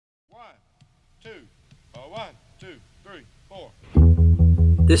two. One, two, three, four.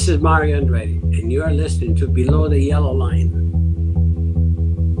 This is Mario Andretti, and you are listening to Below the Yellow Line.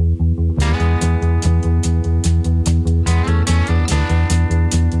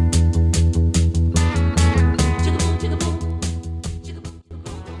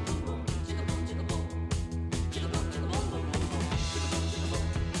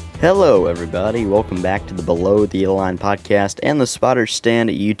 Hello, everybody. Welcome back to the Below the Yellow Line podcast and the Spotter Stand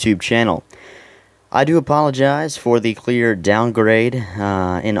YouTube channel. I do apologize for the clear downgrade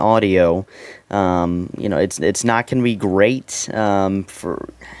in audio. It's not going to be great for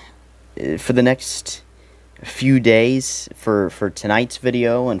the next few days for tonight's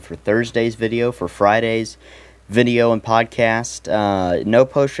video and for Thursday's video, for Friday's video and podcast. No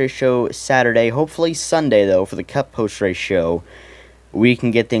post-race show Saturday. Hopefully Sunday, though, for the Cup post-race show, we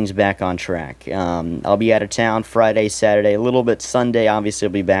can get things back on track. I'll be out of town Friday, Saturday, a little bit Sunday. Obviously,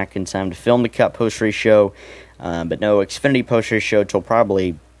 I'll be back in time to film the Cup post-race show, but no Xfinity post-race show till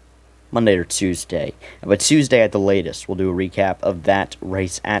probably Monday or Tuesday. But Tuesday at the latest, we'll do a recap of that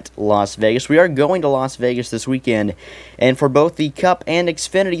race at Las Vegas. We are going to Las Vegas this weekend, and for both the Cup and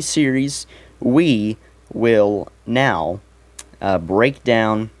Xfinity Series, we will now break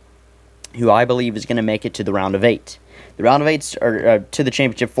down who I believe is going to make it to the round of 8. The round of 8, or to the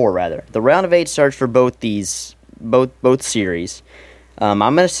championship 4, rather. The round of 8 starts for both series. I'm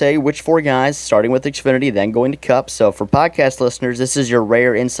going to say which 4 guys, starting with Xfinity, then going to Cup. So for podcast listeners, this is your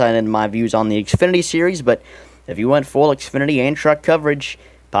rare insight into my views on the Xfinity Series. But if you want full Xfinity and truck coverage,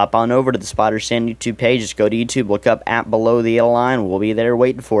 pop on over to the Spotter Stand YouTube page. Just go to YouTube, look up at Below the Yellow Line. We'll be there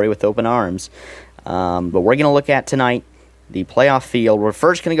waiting for you with open arms. But we're going to look at tonight the playoff field. We're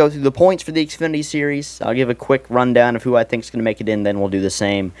first going to go through the points for the Xfinity Series. I'll give a quick rundown of who I think is going to make it in, then we'll do the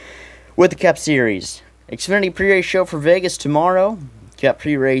same with the Cup Series. Xfinity pre-race show for Vegas tomorrow. Cup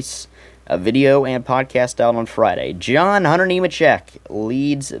pre-race video and podcast out on Friday. John Hunter Nemechek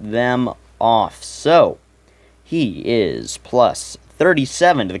leads them off. So, he is plus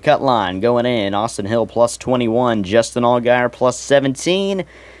 37 to the cut line going in. Austin Hill plus 21. Justin Allgaier plus 17.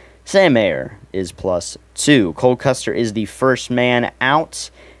 Sam Mayer is plus 2. Cole Custer is the first man out,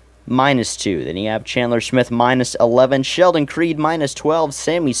 minus 2. Then you have Chandler Smith, minus 11. Sheldon Creed, minus 12.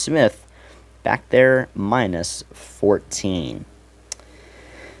 Sammy Smith, back there, minus 14.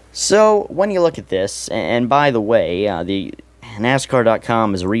 So, when you look at this, and by the way, the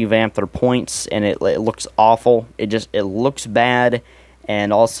NASCAR.com has revamped their points, and it looks awful. It looks bad,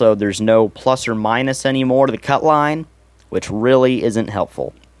 and also there's no plus or minus anymore to the cut line, which really isn't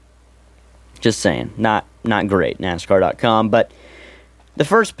helpful. Just saying, not great, NASCAR.com. But the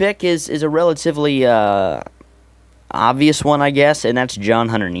first pick is a relatively obvious one, I guess, and that's John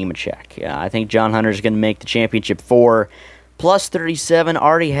Hunter Nemechek. I think John Hunter is going to make the championship 4. Plus 37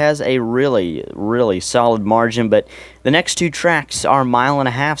 already has a really, really solid margin, but the next 2 tracks are 1.5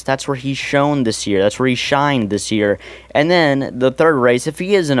 miles. That's where he's shown this year. That's where he shined this year. And then the third race, if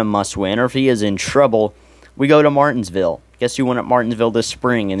he is in a must-win or if he is in trouble, we go to Martinsville. Guess who won at Martinsville this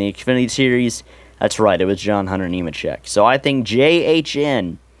spring in the Xfinity Series? That's right, it was John Hunter Nemechek. So I think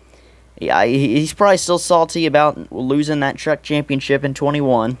JHN, he's probably still salty about losing that truck championship in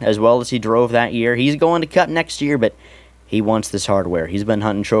 21, as well as he drove that year. He's going to Cup next year, but he wants this hardware. He's been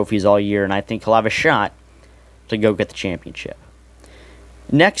hunting trophies all year, and I think he'll have a shot to go get the championship.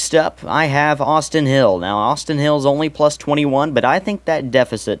 Next up, I have Austin Hill. Now, Austin Hill's only plus 21, but I think that gap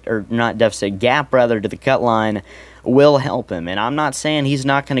to the cut line will help him. And I'm not saying he's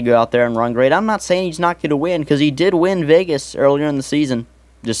not going to go out there and run great. I'm not saying he's not going to win, because he did win Vegas earlier in the season.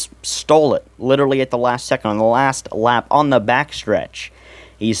 Just stole it, literally at the last second, on the last lap, on the backstretch.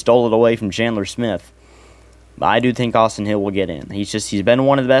 He stole it away from Chandler Smith. But I do think Austin Hill will get in. He's been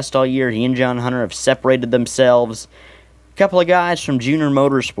one of the best all year. He and John Hunter have separated themselves. A couple of guys from Junior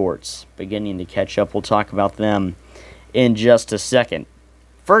Motorsports beginning to catch up. We'll talk about them in just a second.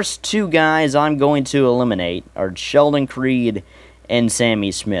 First 2 guys I'm going to eliminate are Sheldon Creed and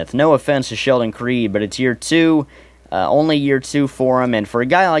Sammy Smith. No offense to Sheldon Creed, but it's year 2, only year 2 for him. And for a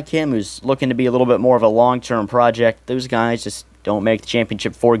guy like him who's looking to be a little bit more of a long-term project, those guys just don't make the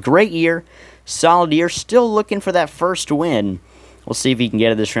championship 4. Great year, solid year, still looking for that first win. We'll see if he can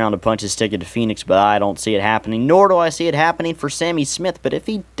get it this round to punch his ticket to Phoenix, but I don't see it happening, nor do I see it happening for Sammy Smith. But if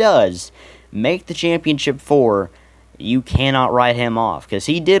he does make the championship 4, you cannot write him off, because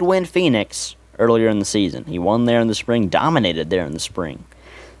he did win Phoenix earlier in the season. He won there in the spring, dominated there in the spring.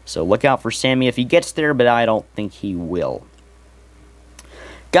 So look out for Sammy if he gets there, but I don't think he will.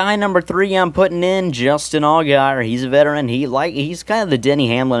 Guy number 3 I'm putting in, Justin Allgaier. He's a veteran. He's kind of the Denny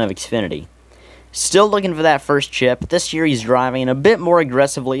Hamlin of Xfinity. Still looking for that first chip. This year he's driving a bit more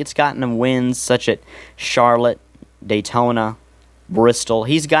aggressively. It's gotten him wins such at Charlotte, Daytona, Bristol.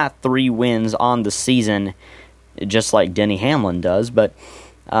 He's got 3 wins on the season, just like Denny Hamlin does. But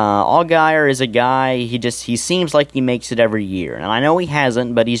Allgaier is a guy, he seems like he makes it every year. And I know he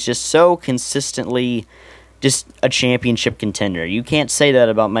hasn't, but he's just so consistently just a championship contender. You can't say that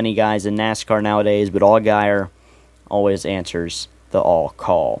about many guys in NASCAR nowadays, but Allgaier always answers the all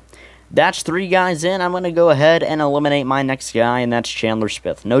call. That's 3 guys in. I'm going to go ahead and eliminate my next guy, and that's Chandler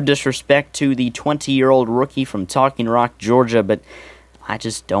Smith. No disrespect to the 20-year-old rookie from Talking Rock, Georgia, but I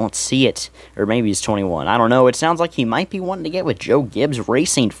just don't see it. Or maybe he's 21. I don't know. It sounds like he might be wanting to get with Joe Gibbs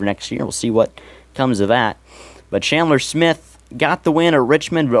Racing for next year. We'll see what comes of that. But Chandler Smith got the win at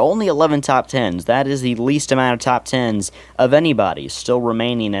Richmond, but only 11 top 10s. That is the least amount of top 10s of anybody still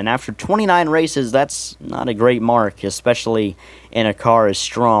remaining. And after 29 races, that's not a great mark, especially in a car as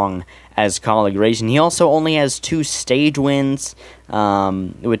strong as Colleague Racing. He also only has 2 stage wins,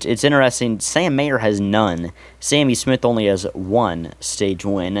 which it's interesting. Sam Mayer has none. Sammy Smith only has 1 stage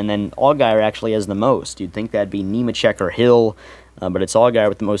win, and then Allgaier actually has the most. You'd think that'd be Nemechek or Hill, but it's Allgaier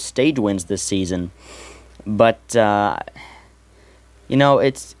with the most stage wins this season. But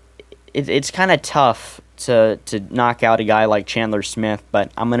it's kind of tough to knock out a guy like Chandler Smith, but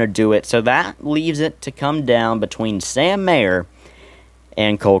I'm going to do it. So that leaves it to come down between Sam Mayer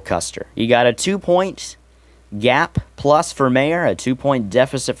and Cole Custer. You got a 2-point gap plus for Mayer, a 2-point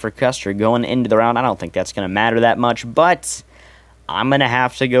deficit for Custer going into the round. I don't think that's going to matter that much, but I'm going to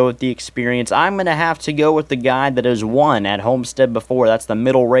have to go with the experience. I'm going to have to go with the guy that has won at Homestead before. That's the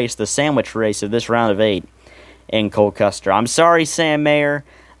middle race, the sandwich race of this round of 8, in Cole Custer. I'm sorry, Sam Mayer.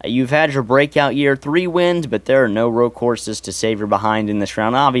 You've had your breakout year, 3 wins, but there are no road courses to save your behind in this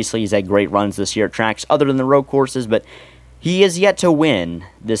round. Obviously, he's had great runs this year at tracks other than the road courses, but he is yet to win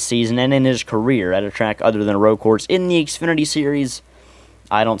this season and in his career at a track other than a road course. In the Xfinity Series,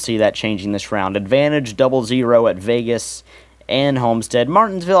 I don't see that changing this round. Advantage 0-0 at Vegas and Homestead.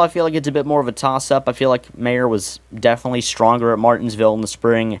 Martinsville, I feel like it's a bit more of a toss-up. I feel like Mayer was definitely stronger at Martinsville in the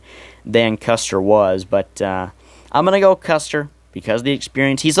spring than Custer was, but I'm going to go Custer because of the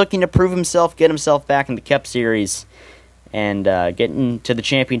experience. He's looking to prove himself, get himself back in the Cup Series, and getting to the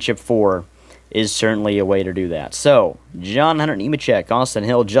Championship 4 is certainly a way to do that. So, John Hunter Nemechek, Austin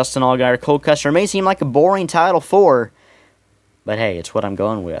Hill, Justin Allgaier, Cole Custer. May seem like a boring Title 4, but hey, it's what I'm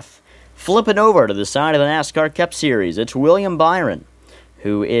going with. Flipping over to the side of the NASCAR Cup Series, it's William Byron,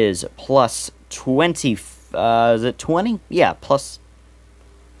 who is plus 20. Is it 20? Yeah, plus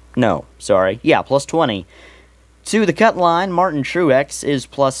 20. To the cut line, Martin Truex is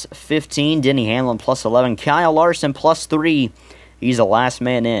plus 15, Denny Hamlin plus 11, Kyle Larson plus 3. He's the last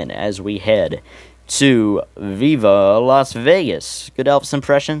man in as we head to Viva Las Vegas. Good Elvis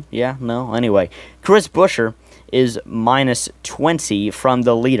impression? Yeah? No? Anyway, Chris Buescher is minus 20 from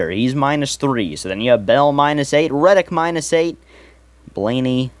the leader. He's minus 3. So then you have Bell minus 8, Reddick minus 8,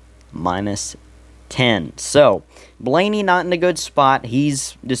 Blaney minus 10. So, Blaney not in a good spot.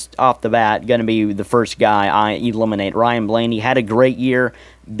 He's just off the bat going to be the first guy I eliminate. Ryan Blaney had a great year.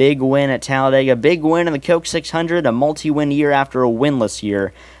 Big win at Talladega. Big win in the Coke 600. A multi-win year after a winless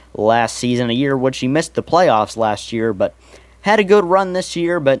year last season. A year which he missed the playoffs last year, but had a good run this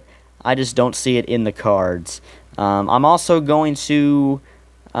year, but I just don't see it in the cards. I'm also going to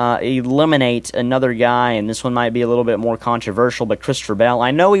eliminate another guy, and this one might be a little bit more controversial, but Christopher Bell.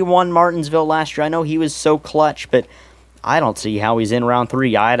 I know he won Martinsville last year. I know he was so clutch, but I don't see how he's in round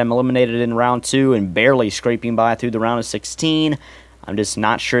 3. I had him eliminated in round 2 and barely scraping by through the round of 16. I'm just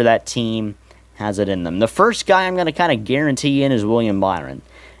not sure that team has it in them. The first guy I'm going to kind of guarantee in is William Byron.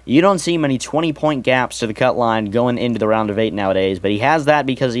 You don't see many 20-point gaps to the cut line going into the round of 8 nowadays, but he has that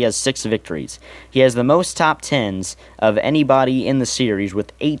because he has 6 victories. He has the most top 10s of anybody in the series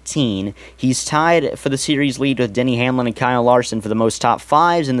with 18. He's tied for the series lead with Denny Hamlin and Kyle Larson for the most top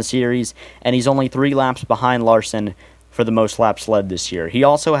 5s in the series, and he's only 3 laps behind Larson for the most laps led this year. He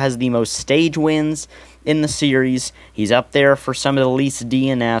also has the most stage wins in the series. He's up there for some of the least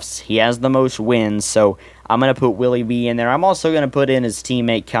DNFs. He has the most wins, so I'm going to put Willie B in there. I'm also going to put in his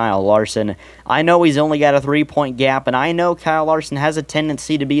teammate Kyle Larson. I know he's only got a 3-point gap, and I know Kyle Larson has a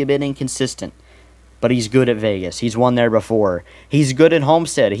tendency to be a bit inconsistent, but he's good at Vegas. He's won there before. He's good at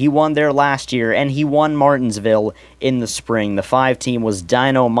Homestead. He won there last year, and he won Martinsville in the spring. The 5 team was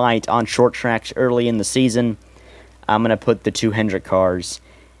dynamite on short tracks early in the season. I'm going to put the 2 Hendrick cars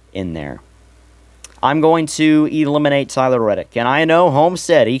in there. I'm going to eliminate Tyler Reddick. And I know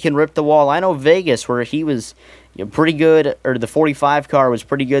Homestead, he can rip the wall. I know Vegas, where he was, pretty good, or the 45 car was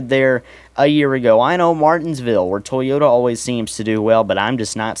pretty good there a year ago. I know Martinsville, where Toyota always seems to do well, but I'm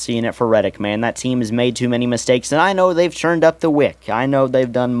just not seeing it for Reddick, man. That team has made too many mistakes, and I know they've turned up the wick. I know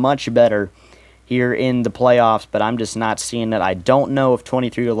they've done much better here in the playoffs, but I'm just not seeing it. I don't know if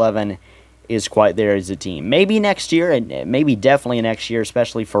 23-11 is quite there as a team. Maybe next year, and maybe definitely next year,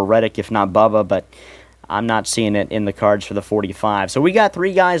 especially for Reddick, if not Bubba, but I'm not seeing it in the cards for the 45. So we got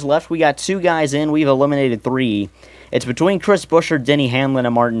 3 guys left. We got 2 guys in. We've eliminated 3. It's between Chris Buescher, Denny Hamlin,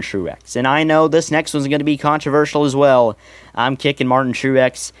 and Martin Truex. And I know this next one's going to be controversial as well. I'm kicking Martin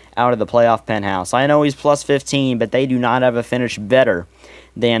Truex out of the playoff penthouse. I know he's plus 15, but they do not have a finish better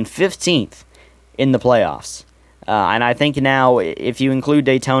than 15th in the playoffs. And I think now, if you include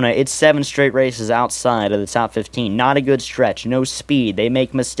Daytona, it's 7 straight races outside of the top 15. Not a good stretch. No speed. They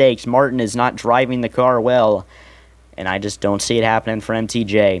make mistakes. Martin is not driving the car well. And I just don't see it happening for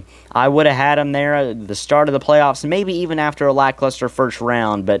MTJ. I would have had him there at the start of the playoffs, maybe even after a lackluster first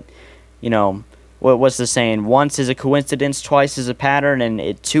round. But, you know, what's the saying? Once is a coincidence, twice is a pattern.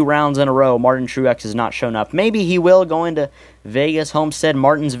 And 2 rounds in a row, Martin Truex has not shown up. Maybe he will go into Vegas, Homestead,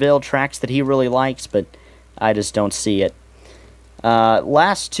 Martinsville, tracks that he really likes, but I just don't see it.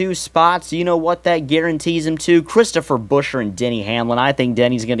 Last 2 spots, you know what that guarantees him to? Christopher Buescher and Denny Hamlin. I think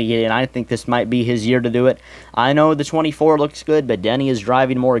Denny's going to get in. I think this might be his year to do it. I know the 24 looks good, but Denny is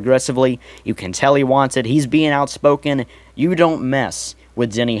driving more aggressively. You can tell he wants it. He's being outspoken. You don't mess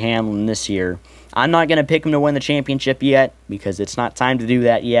with Denny Hamlin this year. I'm not going to pick him to win the championship yet because it's not time to do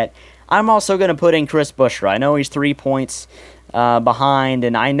that yet. I'm also going to put in Chris Buescher. I know he's 3 points behind,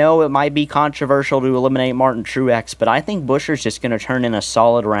 and I know it might be controversial to eliminate Martin Truex, but I think Buescher's just going to turn in a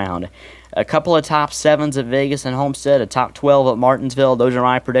solid round. A couple of top 7s at Vegas and Homestead, a top 12 at Martinsville. Those are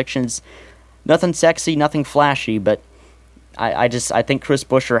my predictions. Nothing sexy, nothing flashy, but I think Chris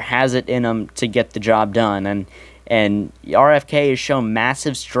Buescher has it in him to get the job done, and RFK has shown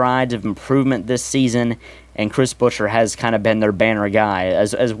massive strides of improvement this season, and Chris Buescher has kind of been their banner guy,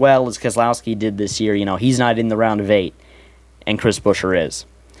 as well as Keselowski did this year. You know, he's not in the round of 8. And Chris Buescher is.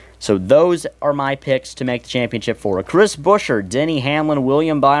 So those are my picks to make the championship 4. Chris Buescher, Denny Hamlin,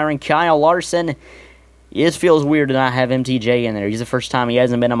 William Byron, Kyle Larson. It feels weird to not have MTJ in there. He's the first time he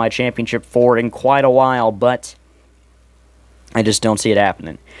hasn't been on my championship 4 in quite a while, but I just don't see it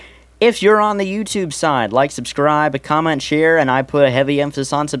happening. If you're on the YouTube side, like, subscribe, comment, share, and I put a heavy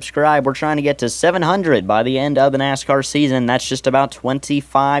emphasis on subscribe. We're trying to get to 700 by the end of the NASCAR season. That's just about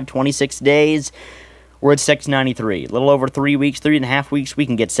 26 days. We're at 693. A little over 3 weeks, 3.5 weeks, we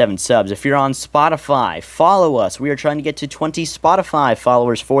can get 7 subs. If you're on Spotify, follow us. We are trying to get to 20 Spotify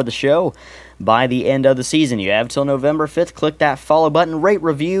followers for the show by the end of the season. You have till November 5th. Click that follow button, rate,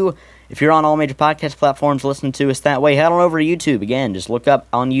 review. If you're on all major podcast platforms, listen to us that way. Head on over to YouTube. Again, just look up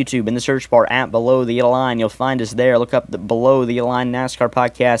on YouTube in the search bar at Below the Yellow Line. You'll find us there. Look up the Below the Yellow Line NASCAR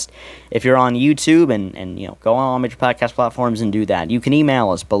podcast. If you're on YouTube, and you know, go on all major podcast platforms and do that. You can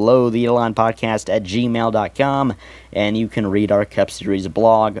email us, Below the Yellow Line podcast at gmail.com, and you can read our Cup Series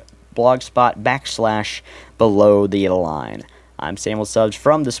blogspot / Below the Yellow Line. I'm Samuel Stubbs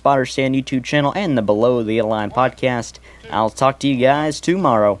from the Spotter Stand YouTube channel and the Below the Yellow Line podcast. I'll talk to you guys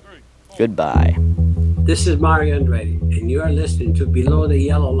tomorrow. Goodbye. This is Mario Andretti, and you are listening to Below the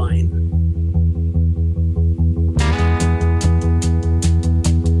Yellow Line.